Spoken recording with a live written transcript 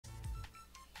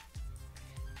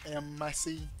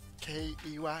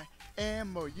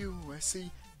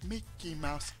M-I-C-K-E-Y-M-O-U-S-E, Mickey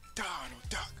Mouse, Donald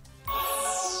Duck.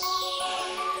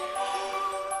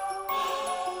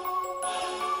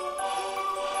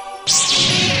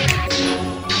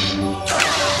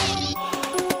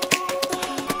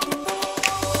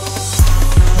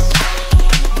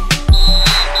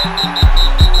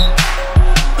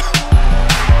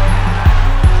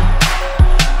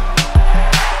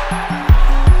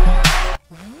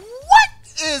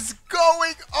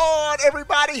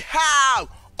 Everybody, how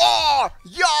are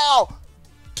y'all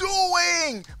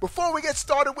doing? Before we get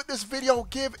started with this video,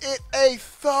 give it a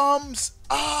thumbs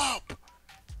up.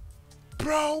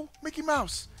 Bro, Mickey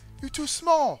Mouse, you're too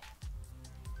small.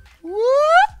 Whoop.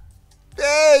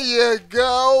 There you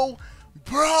go.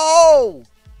 Bro,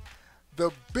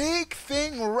 the big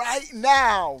thing right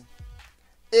now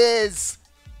is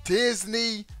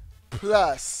Disney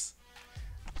Plus.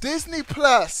 Disney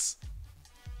Plus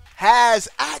has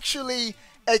actually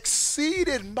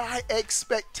exceeded my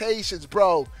expectations,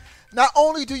 bro. Not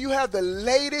only do you have the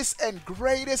latest and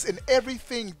greatest in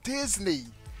everything Disney,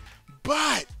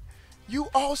 but you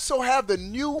also have the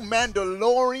new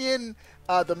Mandalorian.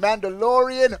 The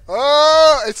Mandalorian,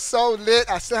 oh, it's so lit.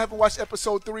 I still haven't watched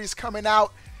episode 3. It's coming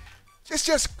out. It's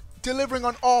just delivering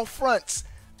on all fronts.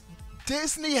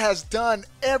 Disney has done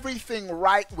everything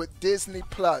right with Disney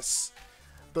Plus.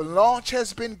 The launch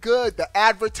has been good. The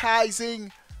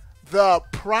advertising, the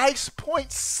price point,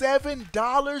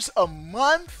 $7 a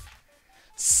month.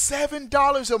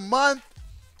 $7 a month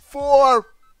for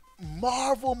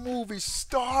Marvel movies,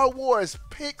 Star Wars,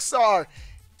 Pixar.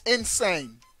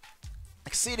 Insane.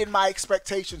 Exceeded my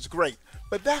expectations. Great.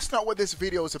 But that's not what this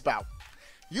video is about.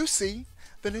 You see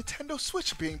the Nintendo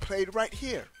Switch being played right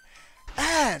here.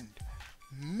 And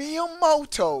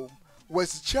Miyamoto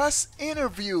was just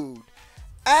interviewed.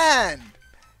 And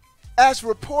as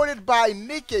reported by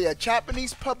Nikkei, a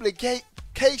Japanese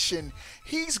publication,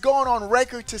 he's gone on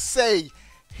record to say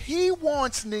he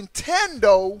wants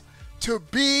Nintendo to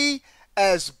be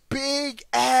as big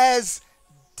as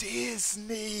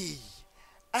Disney.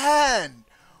 And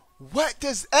what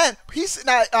does, and he's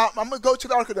now, I'm going to go to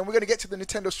the article, then we're going to get to the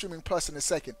Nintendo Streaming Plus in a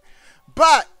second.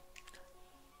 But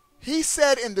he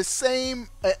said in the same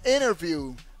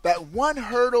interview that one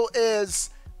hurdle is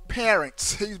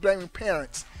parents. He's blaming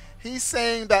parents. He's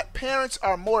saying that parents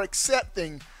are more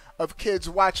accepting of kids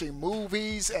watching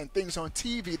movies and things on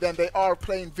TV than they are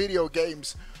playing video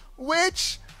games,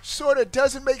 which sort of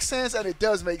doesn't make sense, and it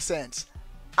does make sense.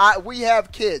 We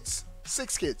have kids,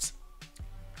 6 kids,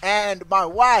 and my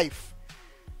wife,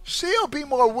 she'll be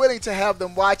more willing to have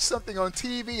them watch something on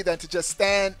TV than to just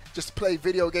play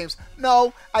video games.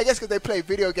 No, I guess because they play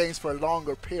video games for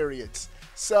longer periods.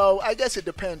 So I guess it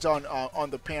depends on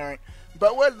the parent,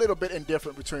 but we're a little bit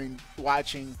indifferent between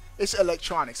watching. It's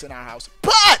electronics in our house,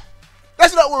 but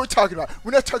that's not what we're talking about.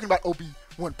 We're not talking about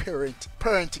Obi-Wan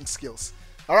parenting skills.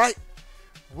 All right,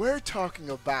 we're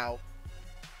talking about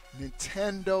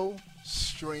Nintendo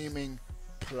Streaming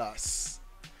Plus.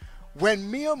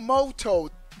 When Miyamoto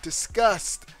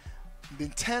discussed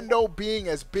Nintendo being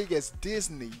as big as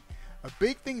Disney, a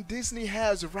big thing Disney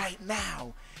has right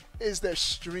now is their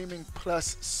Streaming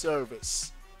Plus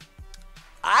service.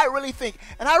 I really think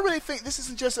this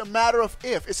isn't just a matter of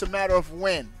if, it's a matter of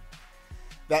when.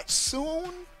 That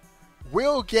soon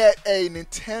we'll get a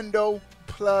Nintendo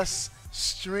Plus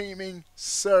streaming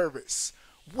service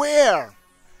where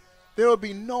there will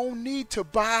be no need to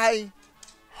buy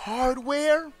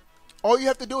hardware. All you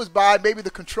have to do is buy maybe the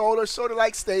controller, sort of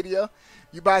like Stadia.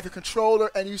 You buy the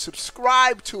controller and you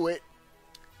subscribe to it,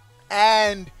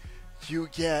 and you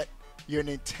get your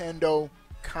Nintendo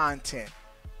content.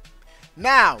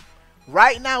 Now,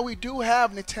 right now we do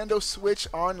have Nintendo Switch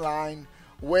Online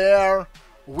where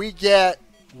we get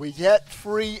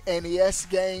free NES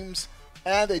games,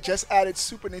 and they just added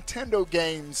Super Nintendo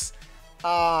games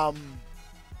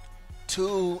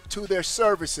to their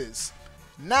services.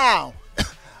 Now,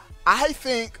 I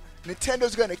think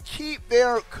Nintendo's going to keep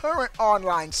their current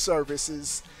online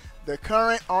services, the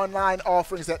current online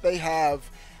offerings that they have,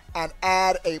 and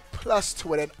add a plus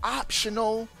to it, an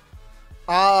optional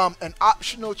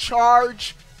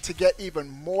charge to get even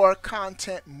more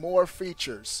content, more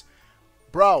features.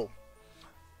 Bro,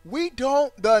 the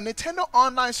Nintendo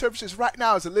online services right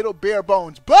now is a little bare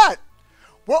bones, but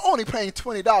we're only paying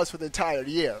 $20 for the entire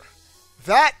year.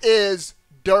 That is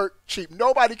dirt cheap.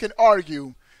 Nobody can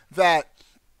argue that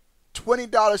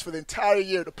 $20 for the entire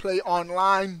year to play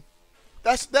online,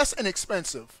 that's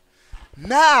inexpensive.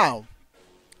 Now,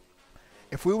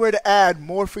 if we were to add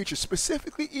more features,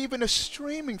 specifically even a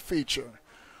streaming feature,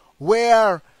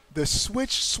 where the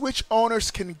Switch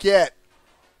owners can get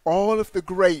all of the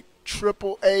great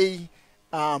AAA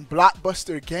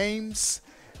blockbuster games,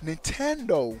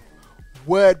 Nintendo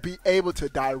would be able to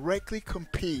directly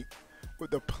compete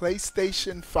with the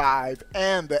PlayStation 5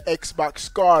 and the Xbox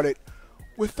Scarlet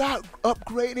without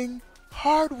upgrading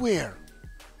hardware.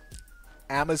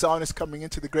 Amazon is coming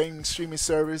into the gaming streaming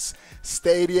service.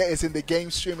 Stadia is in the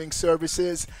game streaming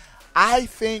services. I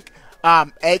think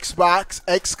xCloud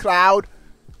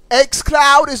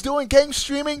is doing game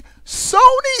streaming.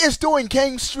 Sony is doing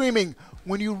game streaming.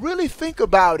 When you really think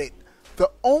about it,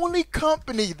 the only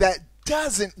company that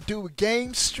doesn't do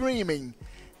game streaming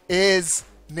is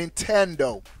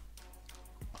Nintendo.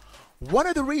 One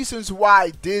of the reasons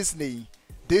why Disney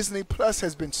Plus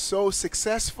has been so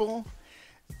successful,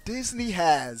 Disney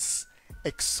has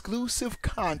exclusive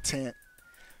content,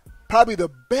 probably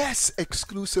the best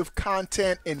exclusive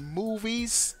content in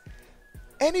movies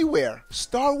anywhere.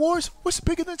 Star Wars, what's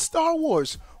bigger than Star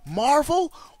Wars?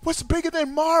 Marvel, what's bigger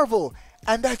than Marvel?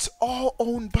 And that's all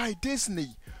owned by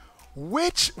Disney.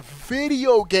 Which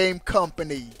video game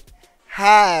company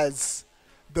has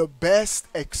the best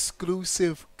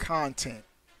exclusive content?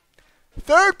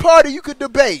 Third party, you could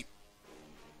debate.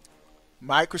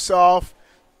 Microsoft,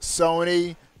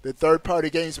 Sony, the third party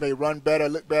games may run better,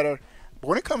 look better. But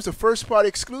when it comes to first party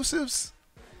exclusives,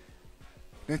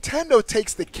 Nintendo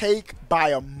takes the cake by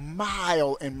a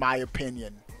mile, in my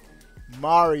opinion.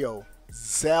 Mario,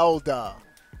 Zelda,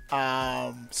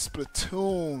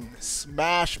 Splatoon,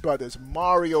 Smash Brothers,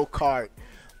 Mario Kart.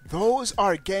 Those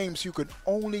are games you can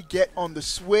only get on the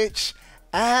Switch,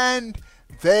 and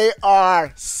they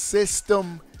are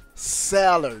system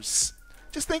sellers.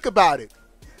 Just think about it.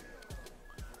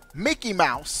 Mickey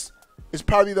Mouse is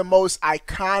probably the most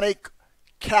iconic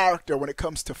character when it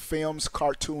comes to films,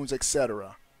 cartoons,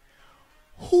 etc.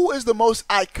 Who is the most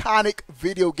iconic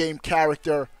video game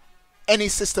character any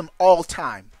system all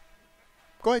time?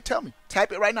 Go ahead, tell me.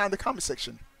 Type it right now in the comment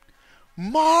section.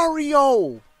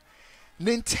 Mario.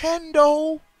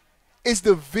 Nintendo is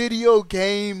the video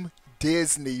game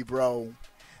Disney, bro.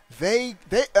 I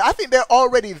think they're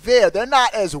already there. They're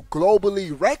not as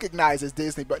globally recognized as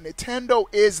Disney, but Nintendo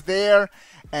is there,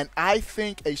 and I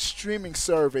think a streaming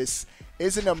service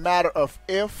isn't a matter of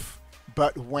if,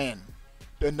 but when.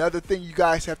 Another thing you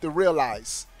guys have to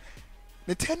realize,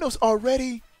 Nintendo's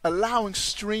already allowing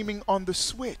streaming on the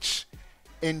Switch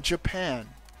in Japan.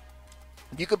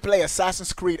 You can play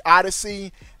Assassin's Creed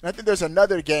Odyssey, and I think there's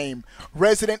another game,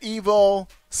 Resident Evil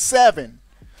 7.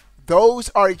 Those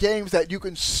are games that you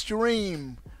can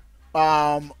stream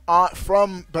but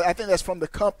I think that's from the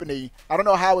company. I don't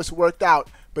know how it's worked out,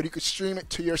 but you could stream it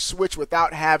to your Switch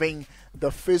without having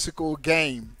the physical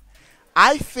game.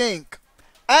 I think,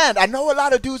 and I know a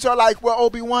lot of dudes are like, well,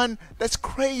 Obi-Wan, that's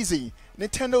crazy.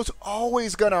 Nintendo's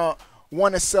always going to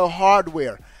want to sell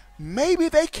hardware. Maybe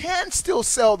they can still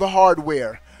sell the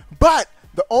hardware, but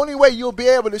the only way you'll be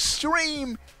able to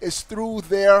stream is through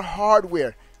their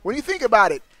hardware. When you think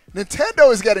about it,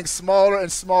 Nintendo is getting smaller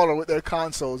and smaller with their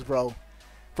consoles, bro.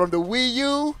 From the Wii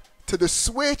U to the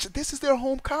Switch, this is their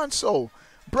home console.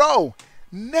 Bro,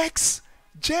 next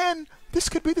gen, this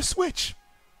could be the Switch.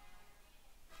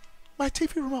 My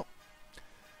TV remote.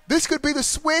 This could be the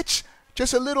Switch,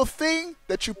 just a little thing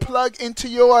that you plug into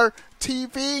your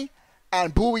TV,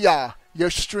 and booyah, you're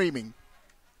streaming.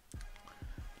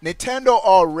 Nintendo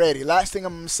already, last thing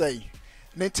I'm going to say,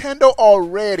 Nintendo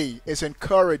already is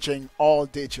encouraging all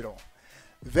digital.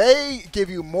 They give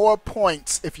you more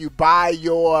points if you buy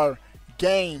your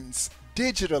games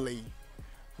digitally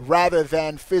rather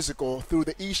than physical. Through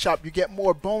the eShop, you get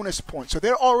more bonus points. So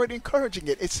they're already encouraging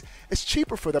it. It's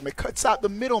cheaper for them. It cuts out the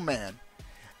middleman.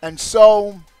 And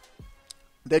so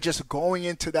they're just going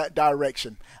into that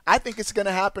direction. I think it's going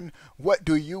to happen. What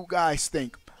do you guys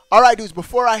think? All right, dudes,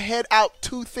 before I head out,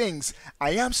 two things.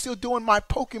 I am still doing my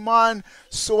Pokemon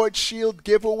Sword Shield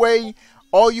giveaway.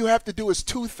 All you have to do is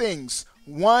two things.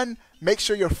 One, make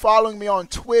sure you're following me on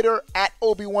Twitter at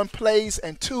Obi1Plays.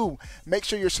 And two, make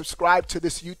sure you're subscribed to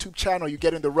this YouTube channel. You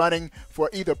get in the running for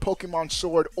either Pokemon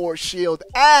Sword or Shield.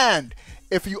 And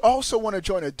if you also want to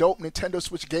join a dope Nintendo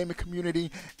Switch gaming community,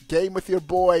 game with your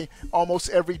boy almost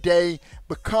every day,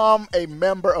 become a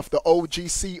member of the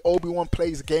OGC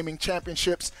Obi1Plays Gaming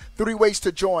Championships. 3 ways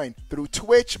to join: through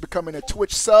Twitch, becoming a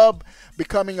Twitch sub,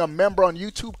 becoming a member on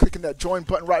YouTube, clicking that join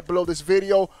button right below this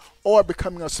video, or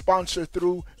becoming a sponsor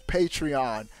through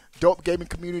Patreon. Dope gaming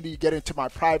community, you get into my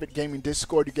private gaming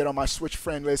Discord, you get on my Switch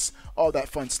friend list, all that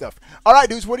fun stuff. All right,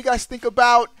 dudes, what do you guys think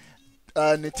about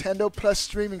Nintendo Plus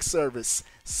streaming service?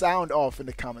 Sound off in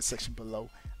the comment section below.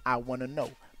 I want to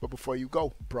know. But before you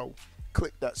go, bro,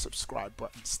 click that subscribe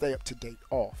button. Stay up to date.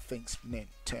 All things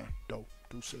Nintendo.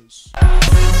 Deuces.